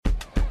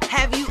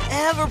Have you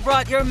ever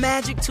brought your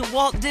magic to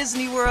Walt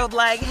Disney World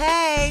like,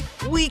 hey,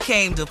 we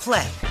came to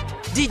play?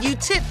 Did you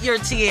tip your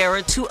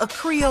tiara to a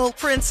Creole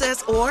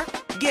princess or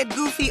get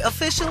goofy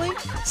officially?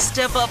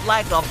 Step up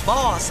like a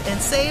boss and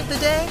save the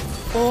day?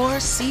 Or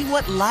see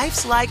what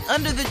life's like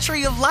under the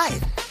tree of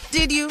life?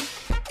 Did you?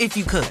 If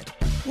you could.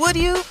 Would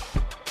you?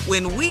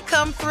 When we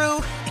come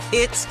through,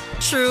 it's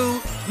true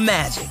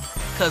magic.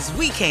 'Cause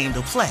we came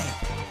to play.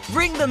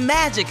 Bring the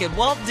magic at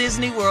Walt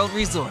Disney World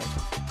Resort.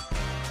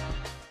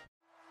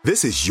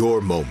 This is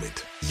your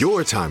moment,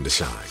 your time to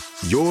shine,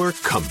 your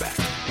comeback.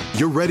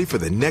 You're ready for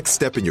the next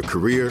step in your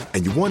career,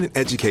 and you want an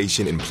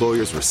education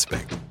employers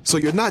respect. So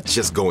you're not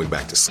just going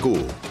back to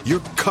school,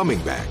 you're coming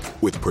back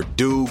with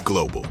Purdue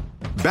Global.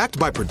 Backed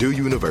by Purdue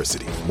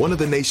University, one of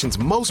the nation's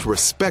most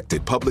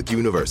respected public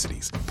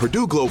universities,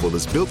 Purdue Global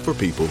is built for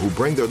people who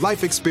bring their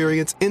life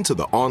experience into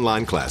the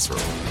online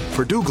classroom.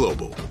 Purdue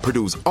Global,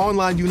 Purdue's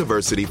online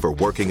university for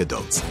working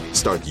adults.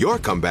 Start your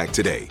comeback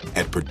today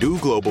at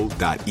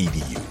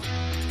purdueglobal.edu.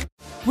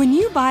 When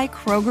you buy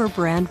Kroger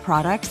brand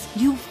products,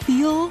 you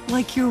feel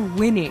like you're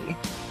winning.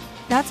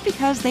 That's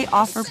because they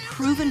offer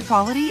proven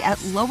quality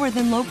at lower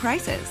than low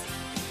prices.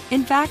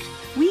 In fact,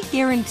 we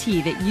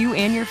guarantee that you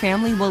and your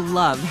family will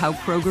love how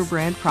Kroger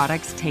brand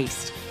products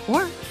taste,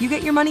 or you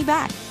get your money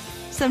back.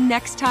 So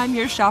next time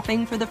you're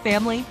shopping for the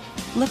family,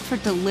 look for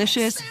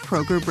delicious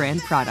Kroger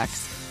brand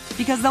products,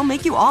 because they'll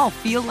make you all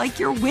feel like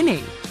you're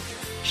winning.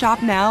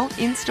 Shop now,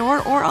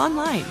 in-store, or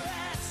online.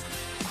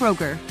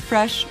 Kroger,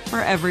 fresh for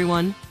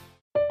everyone.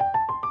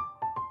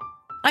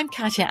 I'm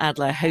Katya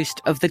Adler, host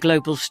of The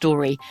Global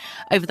Story.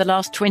 Over the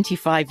last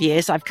 25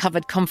 years, I've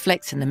covered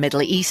conflicts in the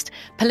Middle East,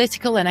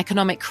 political and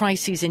economic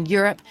crises in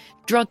Europe,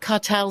 drug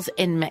cartels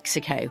in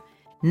Mexico.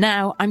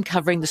 Now I'm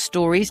covering the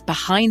stories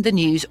behind the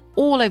news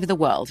all over the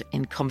world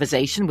in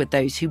conversation with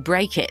those who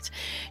break it.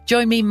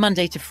 Join me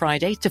Monday to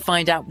Friday to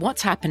find out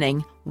what's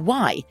happening,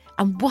 why,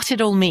 and what it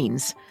all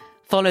means.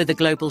 Follow The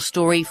Global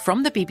Story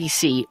from the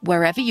BBC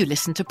wherever you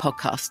listen to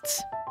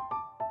podcasts.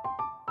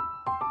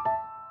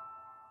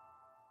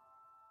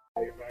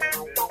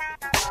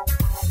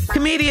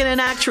 Comedian and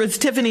actress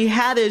Tiffany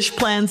Haddish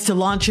plans to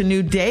launch a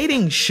new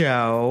dating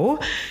show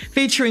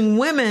featuring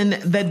women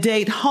that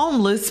date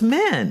homeless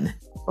men.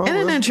 In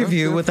an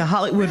interview with The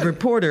Hollywood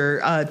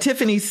Reporter,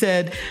 Tiffany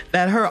said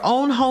that her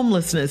own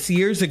homelessness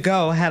years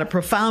ago had a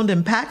profound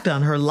impact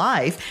on her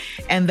life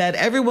and that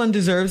everyone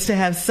deserves to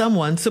have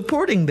someone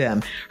supporting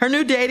them. Her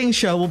new dating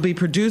show will be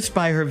produced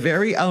by her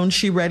very own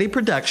She Ready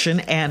production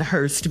and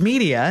Hearst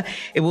Media.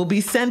 It will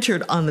be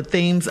centered on the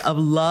themes of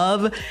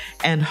love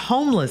and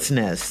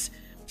homelessness.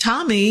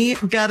 Tommy,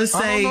 gotta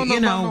say,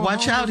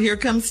 watch out. Here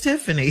comes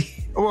Tiffany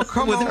with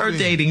her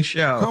dating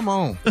show. Come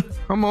on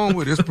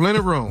with it. There's plenty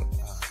of room.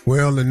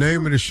 Well, the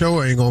name of the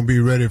show ain't gonna be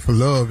Ready for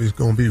Love. It's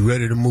gonna be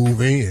Ready to Move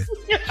In.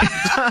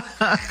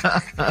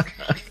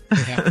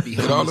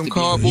 All them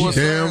cardboard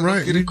damn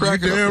right. Get it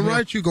cracking. Damn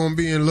right you're gonna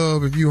be in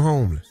love if you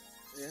homeless.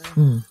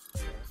 Yeah.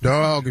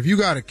 Dog, if you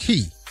got a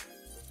key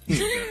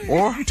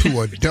or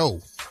to a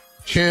door,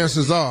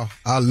 chances are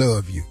I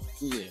love you.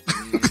 Yeah.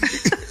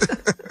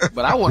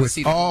 But I want to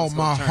see all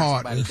my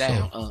heart and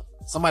soul.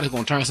 Somebody's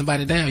gonna turn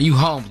somebody down. You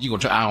home? You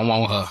gonna turn? I don't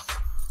want her.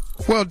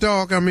 Well,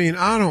 dog, I mean,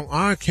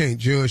 I can't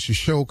judge the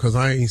show because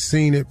I ain't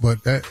seen it,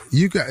 but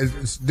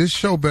this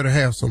show better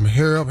have some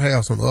hair up,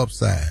 have some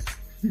upside.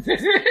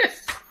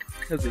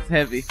 Because it's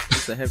heavy.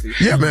 It's a heavy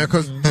show. Yeah, man,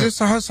 because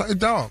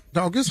dog,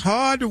 it's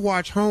hard to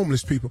watch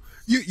homeless people.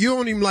 You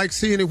don't even like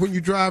seeing it when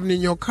you're driving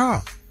in your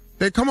car.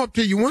 They come up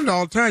to your window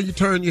all the time, you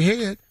turn your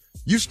head.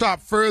 You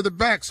stop further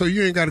back so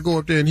you ain't got to go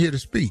up there and hear the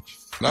speech.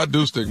 I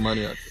do stick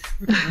money out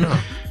there. No,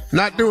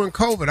 not during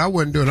COVID. I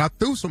wasn't doing it. I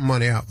threw some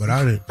money out, but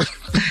I didn't.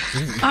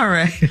 All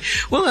right.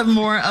 We'll have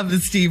more of the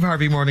Steve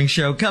Harvey Morning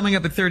Show coming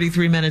up at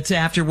 33 minutes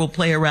after. We'll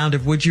play a round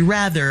of Would You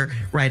Rather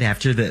right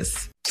after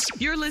this.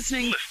 You're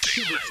listening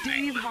to the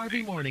Steve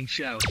Harvey Morning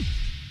Show.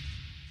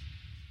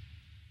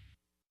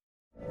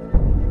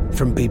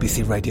 From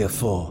BBC Radio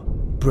 4,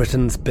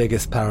 Britain's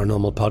biggest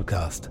paranormal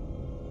podcast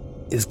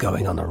is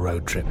going on a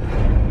road trip.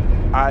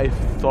 I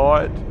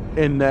thought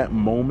in that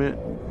moment,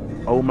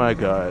 oh my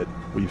God,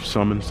 we've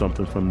summoned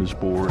something from this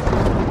board.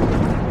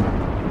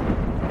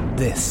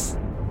 This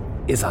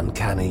is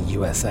Uncanny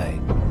USA.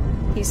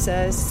 He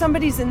says,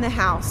 somebody's in the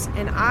house,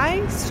 and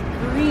I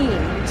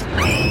screamed.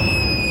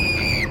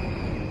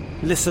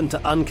 Listen to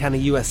Uncanny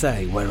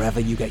USA wherever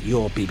you get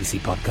your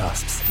BBC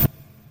podcasts,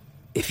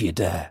 if you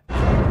dare.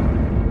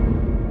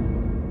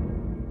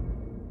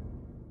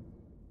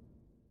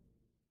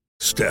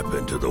 Step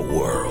into the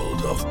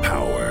world of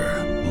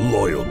power,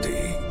 loyalty,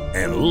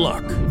 and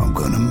luck. I'm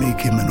gonna make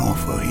him an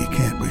offer he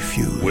can't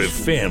refuse. With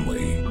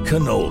family,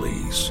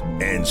 cannolis,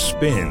 and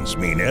spins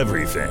mean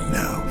everything.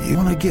 Now, you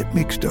wanna get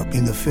mixed up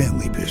in the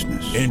family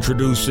business.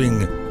 Introducing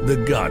The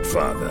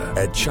Godfather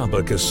at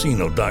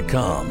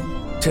ChumbaCasino.com.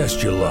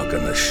 Test your luck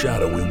in the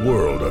shadowy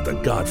world of The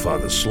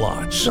Godfather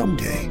slot.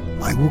 Someday,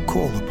 I will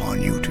call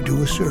upon you to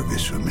do a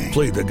service for me.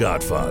 Play The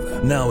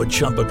Godfather, now at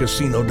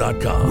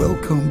ChumbaCasino.com.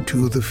 Welcome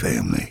to the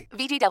family.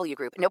 VGW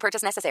Group. No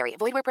purchase necessary.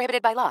 Void where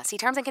prohibited by law. See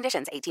terms and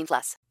conditions.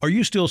 18+. Are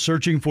you still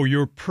searching for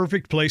your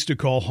perfect place to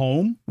call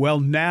home? Well,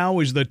 now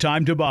is the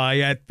time to buy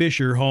at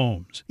Fisher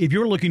Homes. If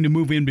you're looking to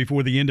move in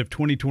before the end of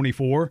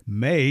 2024,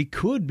 May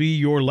could be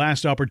your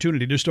last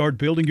opportunity to start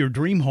building your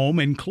dream home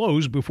and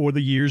close before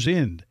the year's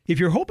end. If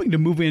you're hoping to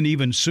move in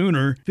even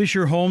sooner,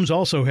 Fisher Homes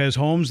also has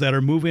homes that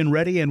are move-in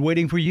ready and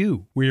waiting for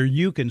you, where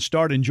you can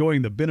start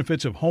enjoying the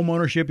benefits of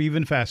homeownership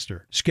even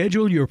faster.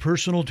 Schedule your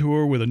personal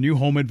tour with a new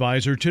home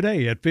advisor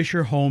today at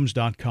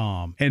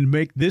FisherHomes.com and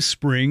make this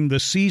spring the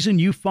season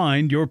you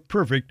find your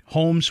perfect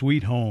home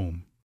sweet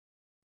home.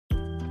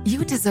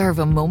 You deserve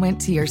a moment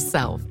to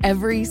yourself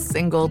every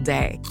single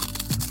day.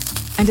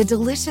 And a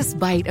delicious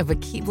bite of a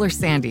Keebler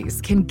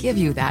Sandies can give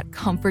you that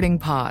comforting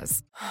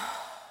pause.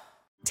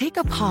 Take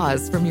a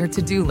pause from your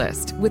to-do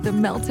list with the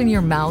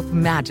melt-in-your-mouth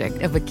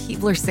magic of a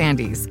Keebler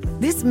Sandies.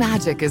 This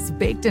magic is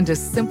baked into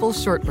simple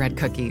shortbread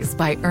cookies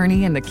by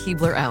Ernie and the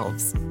Keebler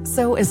Elves.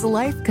 So as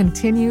life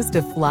continues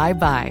to fly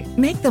by,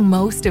 make the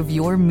most of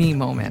your me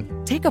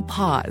moment. Take a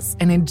pause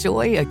and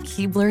enjoy a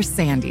Keebler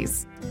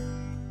Sandies.